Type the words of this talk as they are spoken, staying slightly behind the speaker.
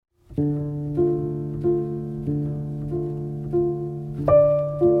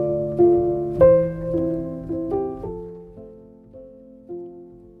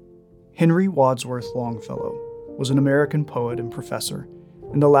Henry Wadsworth Longfellow was an American poet and professor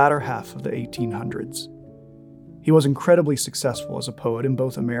in the latter half of the 1800s. He was incredibly successful as a poet in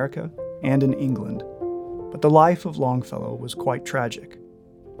both America and in England, but the life of Longfellow was quite tragic.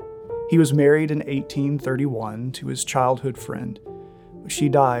 He was married in 1831 to his childhood friend, but she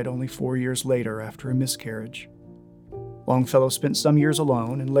died only 4 years later after a miscarriage. Longfellow spent some years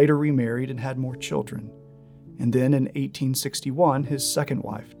alone and later remarried and had more children. And then in 1861, his second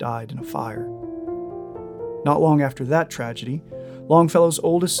wife died in a fire. Not long after that tragedy, Longfellow's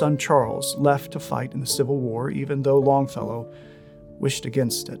oldest son Charles left to fight in the Civil War, even though Longfellow wished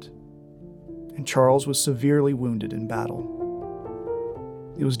against it. And Charles was severely wounded in battle.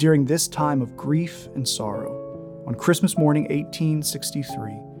 It was during this time of grief and sorrow, on Christmas morning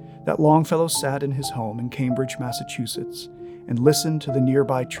 1863, that Longfellow sat in his home in Cambridge, Massachusetts, and listened to the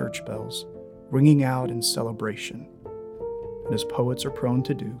nearby church bells ringing out in celebration. And as poets are prone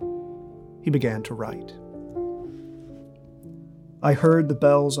to do, he began to write. I heard the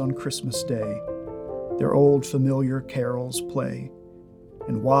bells on Christmas Day, their old familiar carols play,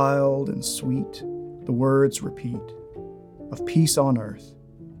 and wild and sweet the words repeat, of peace on earth,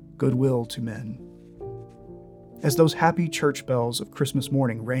 goodwill to men. As those happy church bells of Christmas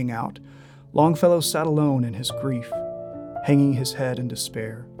morning rang out, Longfellow sat alone in his grief, hanging his head in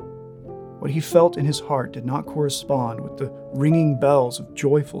despair. What he felt in his heart did not correspond with the ringing bells of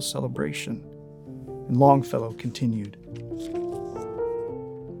joyful celebration. And Longfellow continued.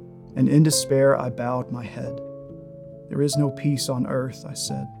 And in despair I bowed my head. There is no peace on earth, I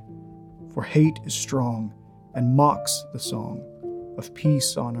said, for hate is strong and mocks the song of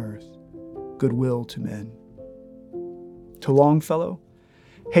peace on earth, goodwill to men. To Longfellow,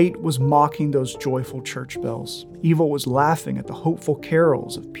 hate was mocking those joyful church bells. Evil was laughing at the hopeful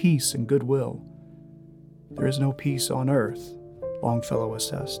carols of peace and goodwill. There is no peace on earth, Longfellow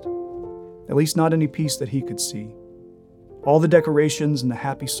assessed. At least not any peace that he could see. All the decorations and the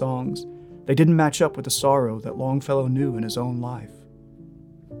happy songs, they didn't match up with the sorrow that Longfellow knew in his own life.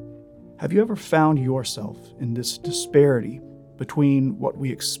 Have you ever found yourself in this disparity between what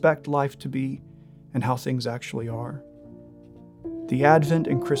we expect life to be and how things actually are? The Advent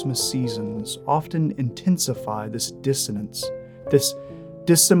and Christmas seasons often intensify this dissonance, this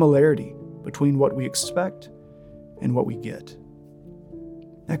dissimilarity between what we expect and what we get.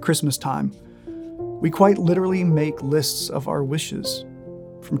 At Christmas time, we quite literally make lists of our wishes.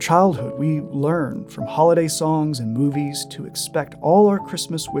 From childhood, we learn from holiday songs and movies to expect all our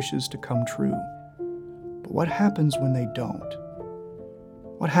Christmas wishes to come true. But what happens when they don't?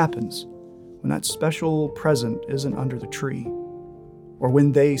 What happens when that special present isn't under the tree? Or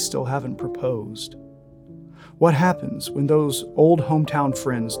when they still haven't proposed? What happens when those old hometown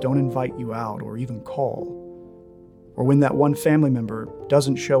friends don't invite you out or even call? Or when that one family member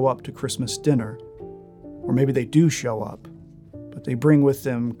doesn't show up to Christmas dinner? Or maybe they do show up, but they bring with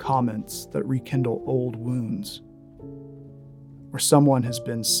them comments that rekindle old wounds. Or someone has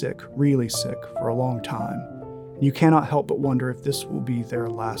been sick, really sick, for a long time, and you cannot help but wonder if this will be their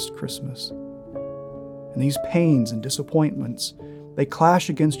last Christmas. And these pains and disappointments, they clash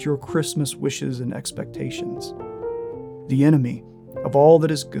against your Christmas wishes and expectations. The enemy of all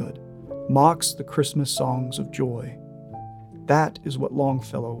that is good mocks the Christmas songs of joy. That is what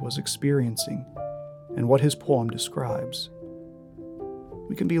Longfellow was experiencing and what his poem describes.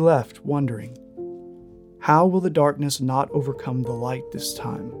 We can be left wondering, how will the darkness not overcome the light this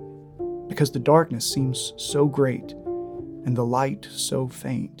time? Because the darkness seems so great and the light so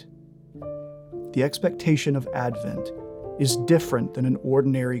faint. The expectation of Advent is different than an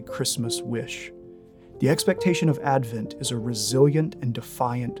ordinary Christmas wish. The expectation of Advent is a resilient and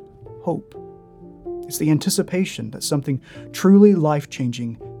defiant hope. It's the anticipation that something truly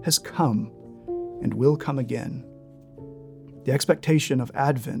life-changing has come and will come again. The expectation of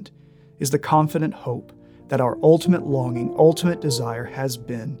Advent is the confident hope that our ultimate longing, ultimate desire has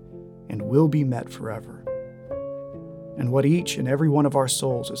been and will be met forever. And what each and every one of our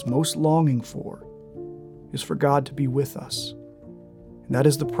souls is most longing for is for God to be with us. And that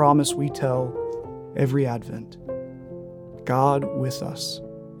is the promise we tell every Advent. God with us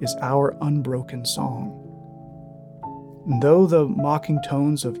is our unbroken song. And though the mocking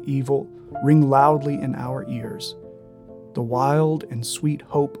tones of evil ring loudly in our ears, the wild and sweet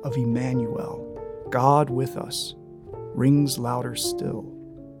hope of Emmanuel, God with us, rings louder still.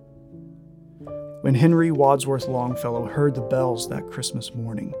 When Henry Wadsworth Longfellow heard the bells that Christmas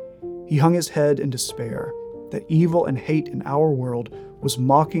morning, he hung his head in despair that evil and hate in our world was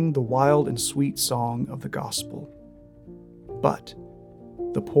mocking the wild and sweet song of the gospel. But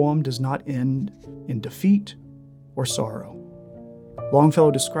the poem does not end in defeat or sorrow.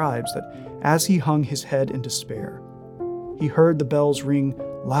 Longfellow describes that as he hung his head in despair, he heard the bells ring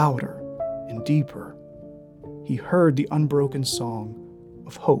louder and deeper. He heard the unbroken song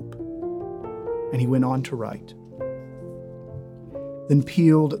of hope, and he went on to write. Then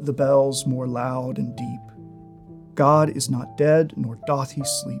pealed the bells more loud and deep. God is not dead, nor doth he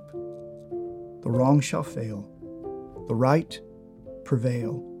sleep. The wrong shall fail, the right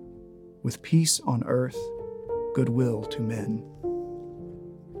prevail, with peace on earth, goodwill to men.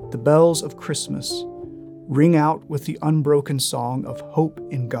 The bells of Christmas ring out with the unbroken song of hope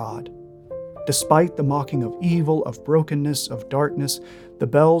in God. Despite the mocking of evil, of brokenness, of darkness, the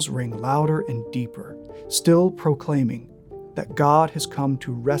bells ring louder and deeper, still proclaiming that God has come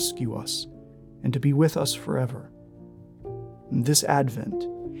to rescue us and to be with us forever. This Advent,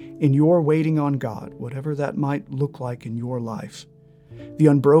 in your waiting on God, whatever that might look like in your life, the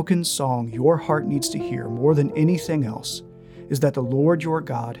unbroken song your heart needs to hear more than anything else is that the Lord your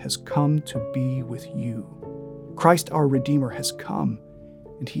God has come to be with you. Christ our Redeemer has come,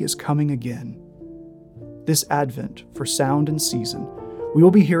 and he is coming again. This Advent, for Sound and Season, we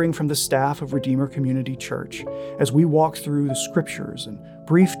will be hearing from the staff of Redeemer Community Church as we walk through the scriptures and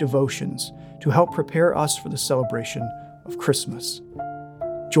brief devotions to help prepare us for the celebration of Christmas.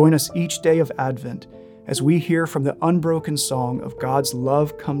 Join us each day of Advent as we hear from the unbroken song of God's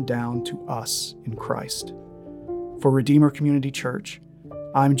love come down to us in Christ. For Redeemer Community Church,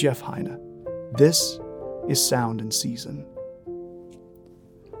 I'm Jeff Heine. This is Sound and Season.